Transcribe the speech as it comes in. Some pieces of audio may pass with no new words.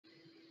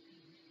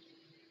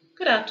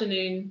Good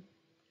afternoon,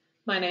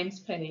 my name's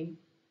Penny.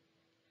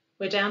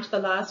 We're down to the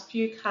last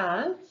few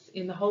cards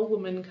in the Whole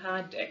Woman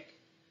card deck.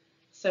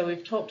 So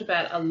we've talked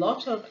about a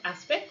lot of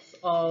aspects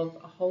of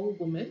a whole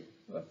woman,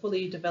 or a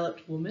fully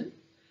developed woman,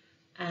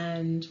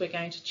 and we're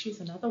going to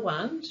choose another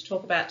one to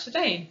talk about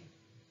today.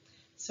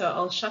 So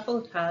I'll shuffle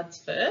the cards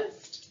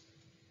first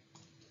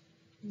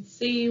and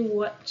see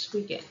what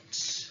we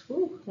get.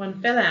 Ooh,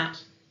 one fell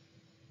out.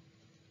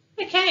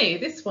 Okay,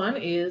 this one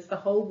is the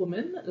whole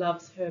woman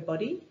loves her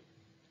body.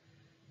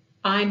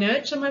 I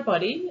nurture my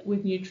body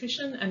with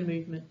nutrition and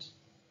movement.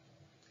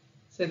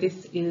 So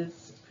this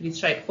is pretty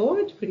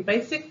straightforward, pretty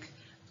basic,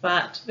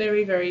 but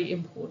very, very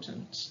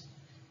important.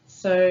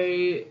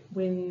 So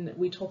when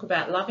we talk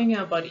about loving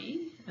our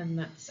body, and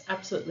that's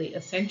absolutely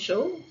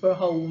essential for a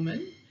whole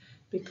woman,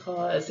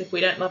 because if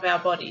we don't love our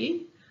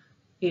body,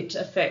 it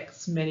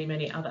affects many,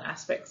 many other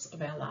aspects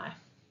of our life.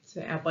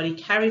 So our body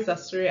carries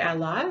us through our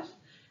life,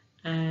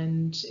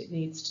 and it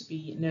needs to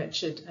be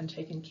nurtured and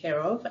taken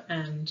care of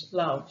and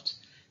loved.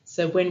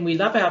 So when we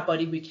love our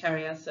body, we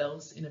carry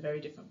ourselves in a very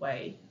different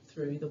way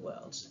through the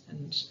world.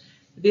 And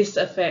this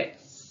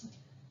affects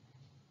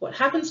what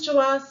happens to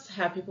us,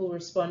 how people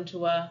respond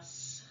to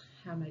us,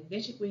 how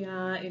magnetic we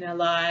are in our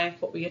life,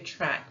 what we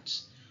attract,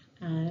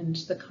 and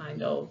the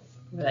kind of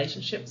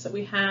relationships that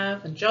we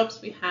have and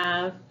jobs we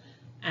have,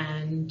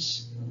 and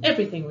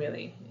everything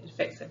really. It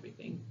affects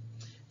everything.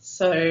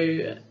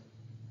 So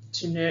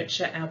to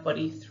nurture our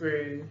body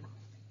through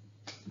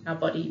our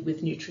body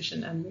with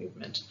nutrition and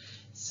movement.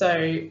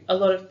 So a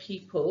lot of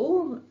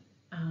people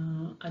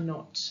are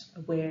not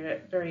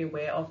very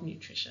aware of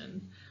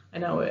nutrition. I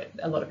know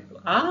a lot of people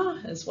are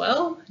as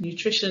well.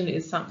 Nutrition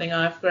is something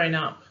I've grown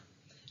up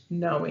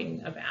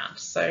knowing about.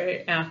 So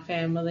our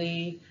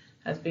family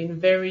has been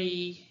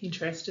very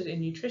interested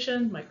in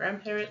nutrition. My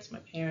grandparents, my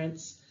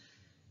parents.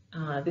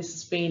 This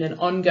has been an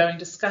ongoing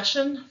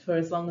discussion for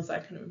as long as I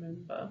can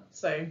remember.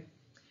 So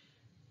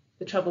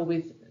the trouble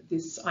with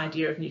this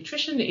idea of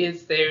nutrition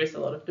is there is a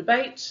lot of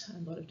debate,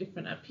 a lot of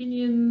different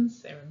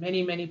opinions. There are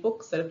many, many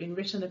books that have been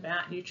written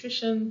about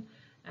nutrition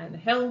and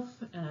health,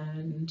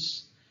 and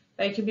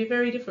they can be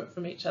very different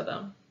from each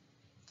other.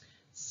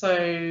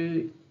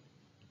 So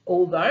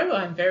although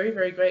I'm very,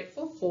 very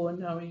grateful for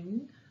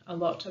knowing a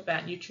lot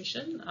about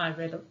nutrition, I've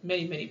read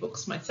many, many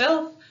books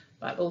myself,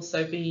 but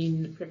also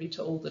been privy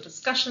to all the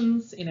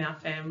discussions in our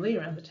family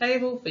around the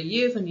table for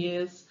years and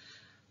years.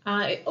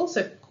 It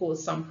also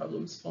caused some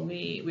problems for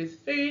me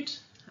with food,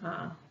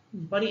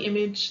 body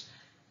image,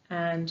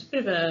 and a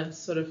bit of a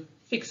sort of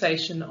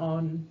fixation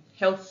on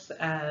health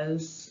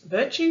as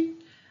virtue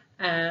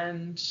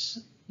and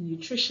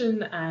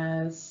nutrition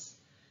as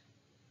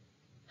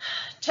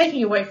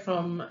taking away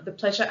from the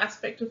pleasure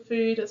aspect of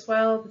food as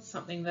well. It's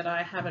something that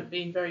I haven't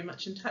been very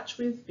much in touch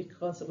with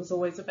because it was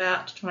always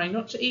about trying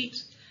not to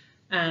eat.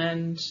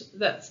 And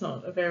that's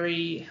not a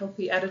very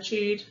healthy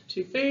attitude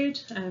to food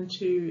and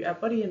to our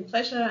body and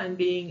pleasure and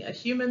being a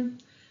human.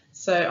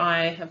 So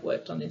I have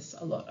worked on this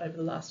a lot over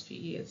the last few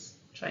years,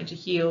 trying to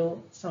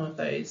heal some of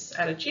those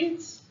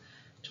attitudes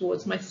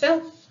towards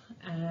myself,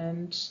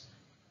 and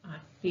I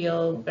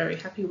feel very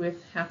happy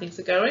with how things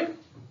are going.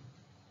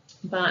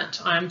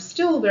 But I'm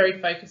still very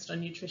focused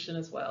on nutrition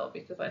as well,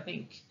 because I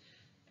think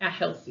our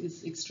health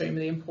is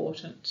extremely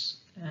important,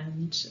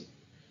 and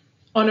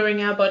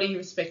honouring our body,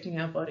 respecting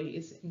our body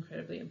is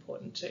incredibly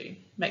important too. It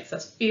makes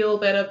us feel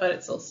better, but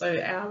it's also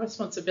our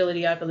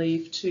responsibility, I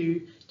believe, to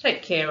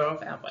take care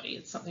of our body.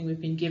 It's something we've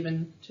been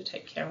given to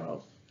take care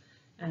of,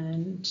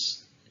 and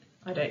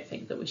I don't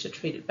think that we should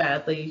treat it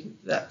badly.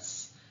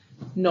 That's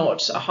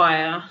not a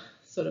higher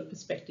sort of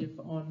perspective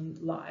on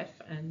life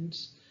and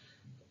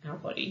our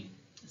body.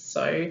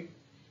 So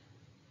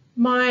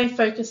my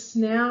focus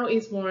now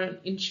is more on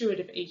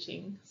intuitive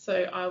eating. So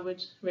I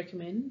would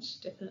recommend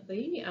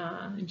definitely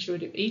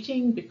intuitive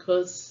eating,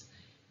 because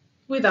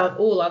with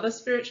all other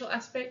spiritual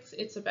aspects,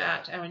 it's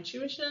about our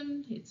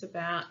intuition. It's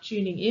about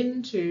tuning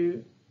in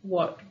to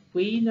what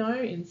we know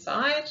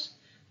inside,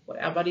 what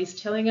our body's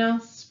telling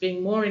us,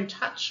 being more in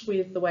touch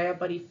with the way our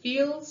body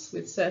feels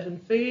with certain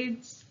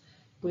foods,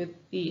 with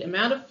the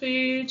amount of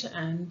food,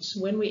 and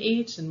when we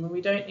eat and when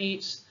we don't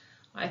eat.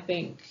 I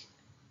think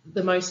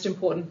the most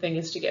important thing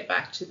is to get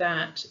back to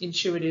that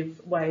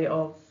intuitive way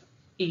of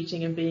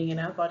eating and being in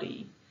our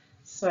body.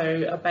 So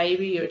a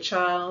baby or a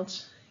child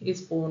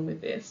is born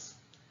with this.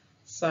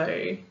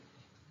 So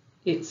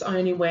it's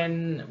only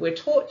when we're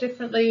taught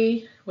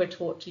differently, we're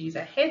taught to use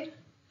our head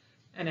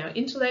and our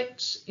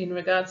intellect in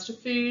regards to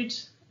food,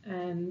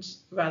 and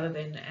rather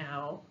than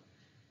our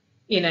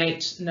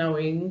innate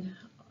knowing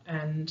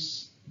and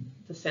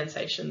the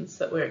sensations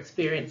that we're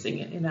experiencing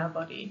in our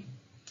body.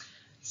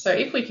 So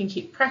if we can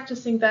keep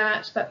practicing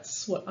that,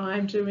 that's what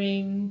I'm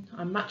doing.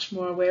 I'm much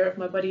more aware of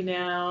my body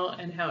now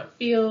and how it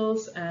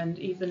feels, and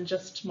even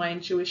just my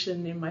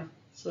intuition in my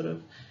sort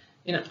of,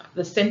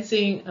 the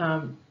sensing,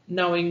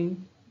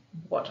 knowing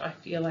what I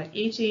feel like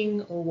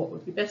eating or what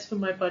would be best for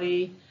my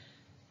body,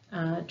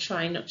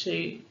 trying not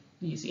to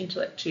use the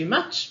intellect too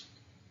much.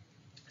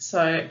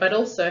 So, but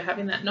also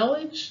having that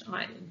knowledge,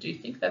 I do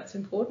think that's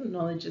important.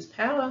 Knowledge is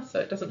power,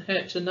 so it doesn't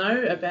hurt to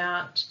know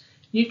about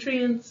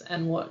nutrients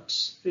and what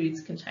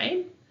foods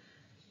contain.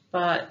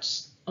 But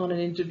on an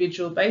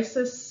individual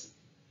basis,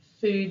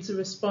 foods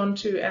respond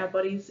to our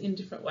bodies in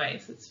different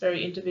ways. It's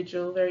very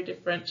individual, very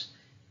different.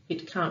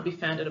 It can't be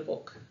found in a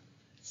book.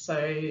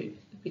 So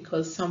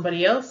because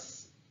somebody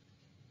else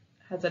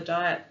has a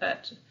diet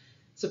that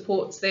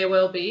supports their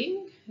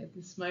well-being at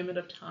this moment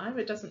of time,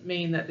 it doesn't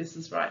mean that this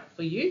is right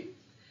for you,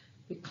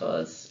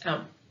 because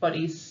our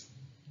bodies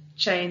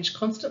change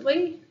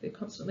constantly. They're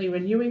constantly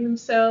renewing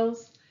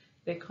themselves.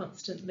 They're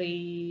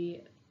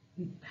constantly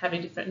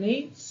having different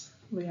needs.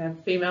 We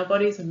have female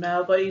bodies and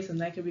male bodies, and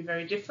they can be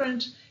very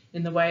different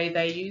in the way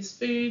they use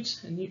food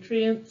and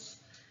nutrients,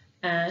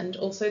 and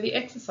also the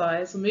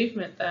exercise or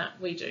movement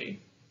that we do.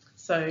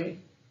 So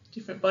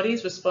different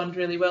bodies respond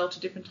really well to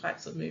different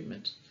types of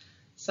movement.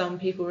 Some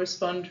people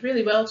respond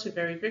really well to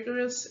very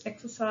vigorous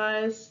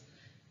exercise,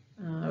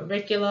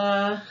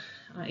 regular,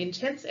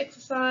 intense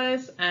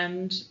exercise,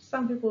 and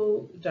some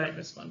people don't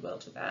respond well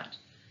to that.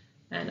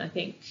 And I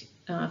think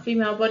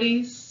female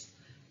bodies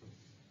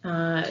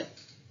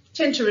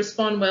tend to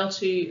respond well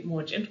to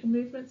more gentle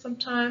movement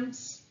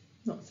sometimes,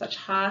 not such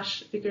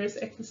harsh, vigorous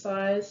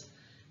exercise.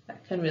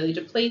 That can really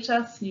deplete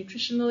us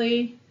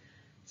nutritionally.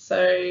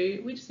 So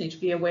we just need to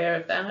be aware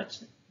of that.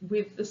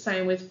 With the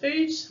same with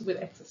food, with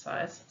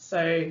exercise.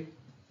 So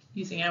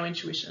using our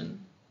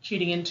intuition,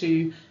 tuning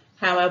into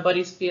how our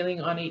body's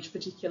feeling on each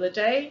particular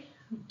day.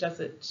 Does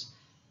it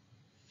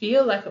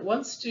feel like it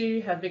wants to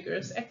have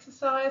vigorous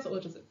exercise, or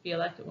does it feel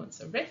like it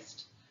wants a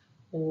rest,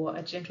 or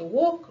a gentle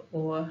walk,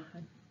 or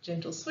a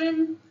gentle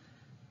swim,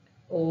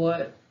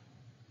 or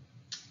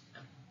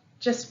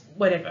just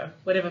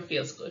whatever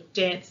feels good.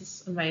 Dance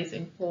is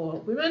amazing for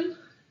women,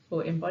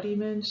 for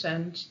embodiment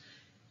and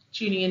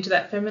tuning into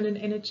that feminine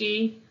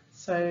energy.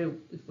 So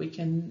if we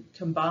can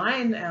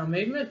combine our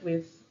movement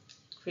with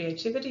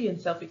creativity and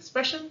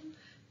self-expression,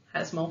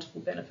 has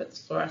multiple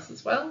benefits for us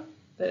as well.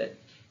 That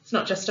it's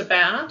not just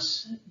about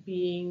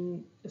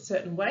being a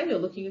certain way or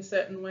looking a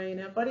certain way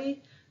in our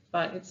body,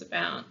 but it's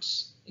about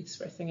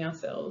expressing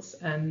ourselves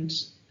and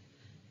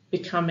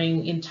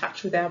becoming in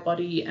touch with our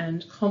body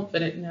and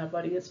confident in our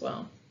body as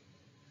well.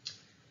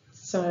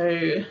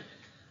 So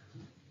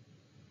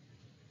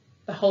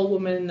the whole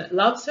woman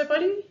loves her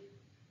body.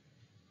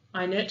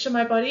 I nurture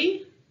my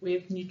body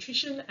with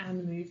nutrition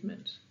and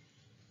movement.